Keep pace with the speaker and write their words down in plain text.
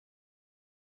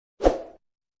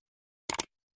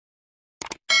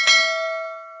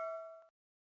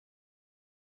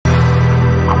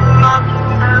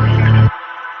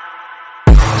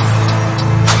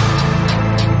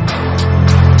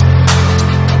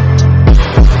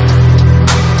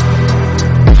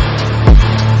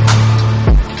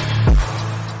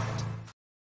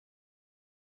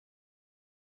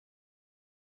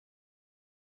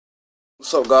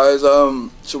What's up, guys?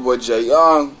 It's your boy Jay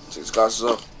Young. Just got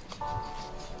so.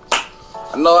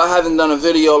 I know I haven't done a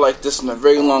video like this in a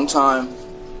very long time,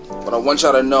 but I want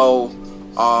y'all to know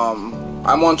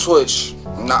I'm on Twitch.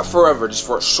 Not forever, just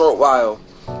for a short while.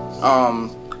 I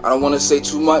don't want to say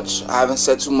too much. I haven't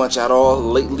said too much at all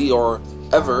lately or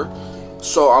ever.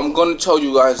 So I'm going to tell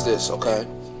you guys this, okay?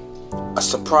 A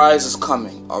surprise is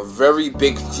coming. A very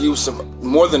big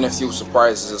more than a few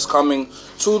surprises is coming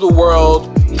to the world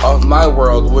of my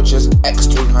world, which is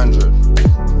X300.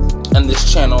 And this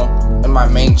channel and my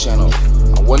main channel.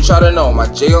 I want y'all to know my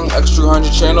Jay Young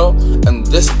X300 channel and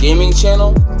this gaming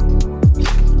channel,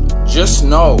 just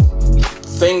know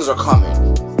things are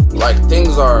coming. Like,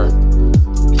 things are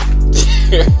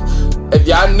if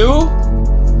y'all knew,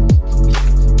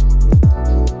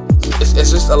 it's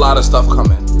just a lot of stuff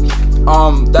coming.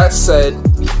 That said,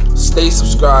 stay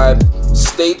subscribed,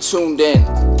 stay tuned in.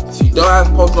 If you don't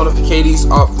have post notifications,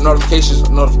 if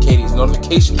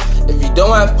you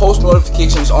don't have post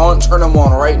notifications on, turn them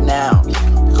on right now,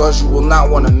 because you will not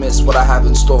want to miss what I have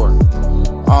in store.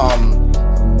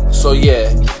 So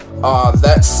yeah,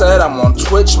 that said, I'm on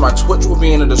Twitch. My Twitch will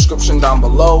be in the description down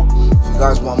below. If you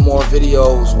guys want more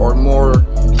videos or more,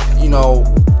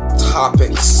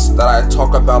 topics that I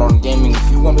talk about on gaming,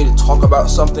 if you want me to talk about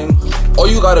something, all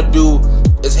you gotta do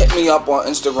is hit me up on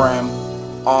Instagram,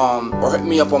 or hit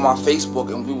me up on my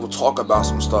Facebook, and we will talk about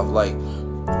some stuff. Like,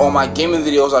 on my gaming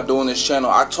videos I do on this channel,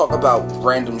 I talk about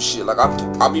random shit. Like,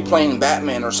 I'll be playing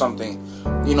Batman or something,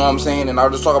 you know what I'm saying, and I'll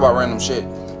just talk about random shit.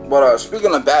 But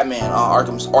speaking of Batman,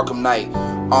 Arkham Knight,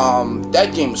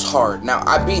 that game is hard. Now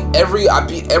I beat every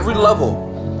level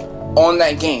on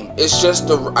that game. It's just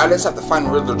I just have to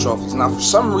find Riddler trophies. Now, for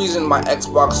some reason my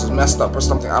Xbox is messed up or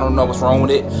something. I don't know what's wrong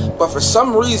with it, but for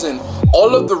some reason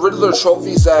all of the Riddler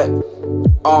trophies that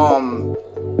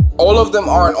all of them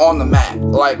aren't on the map.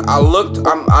 Like, I looked,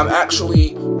 I'm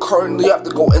actually currently have to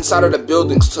go inside of the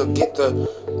buildings to get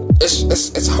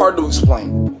it's hard to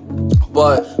explain.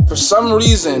 But for some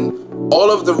reason, all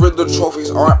of the Riddler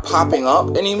trophies aren't popping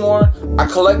up anymore. I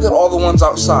collected all the ones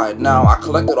outside. Now, I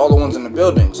collected all the ones in the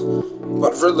buildings,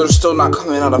 but Riddler's still not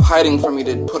coming out of hiding for me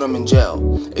to put him in jail.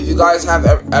 If you guys have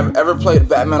ever played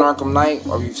Batman Arkham Knight,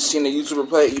 or you've seen a YouTuber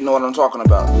play it, you know what I'm talking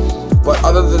about. But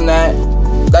other than that,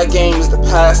 that game is the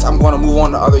past. I'm going to move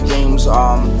on to other games,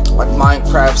 like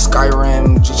Minecraft,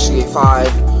 Skyrim, GTA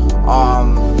 5.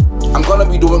 I'm going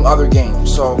to be doing other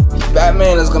games. So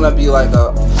Batman is going to be like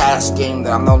a past game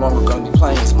that I'm no longer going to be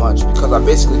playing as much, because I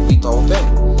basically beat the whole thing.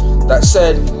 That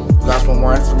said, if you guys want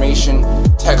more information,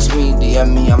 text me,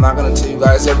 DM me. I'm not going to tell you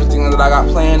guys everything that I got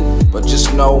planned, but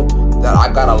just know that I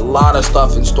got a lot of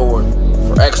stuff in store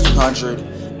for X300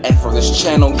 and for this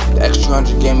channel, the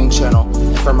X300 gaming channel,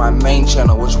 and for my main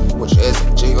channel, which is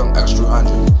Jay Young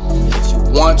X300. If you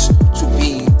want to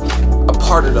be a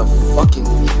part of the fucking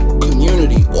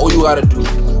community, all you gotta do,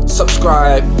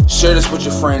 subscribe, share this with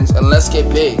your friends, and let's get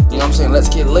big. You know what I'm saying? Let's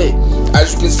get lit.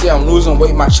 As you can see, I'm losing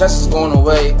weight. My chest is going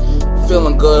away.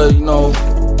 Feeling good,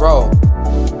 bro.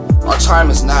 Our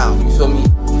time is now. You feel me?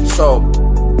 So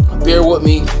bear with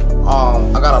me.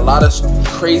 I got a lot of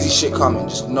crazy shit coming.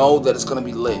 Just know that it's gonna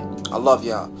be lit. I love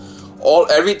y'all.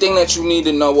 Everything that you need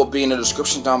to know will be in the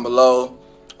description down below.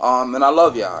 And I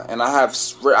love y'all. And I've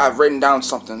written down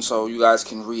something so you guys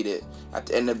can read it at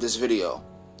the end of this video.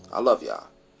 I love y'all.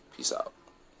 Peace out.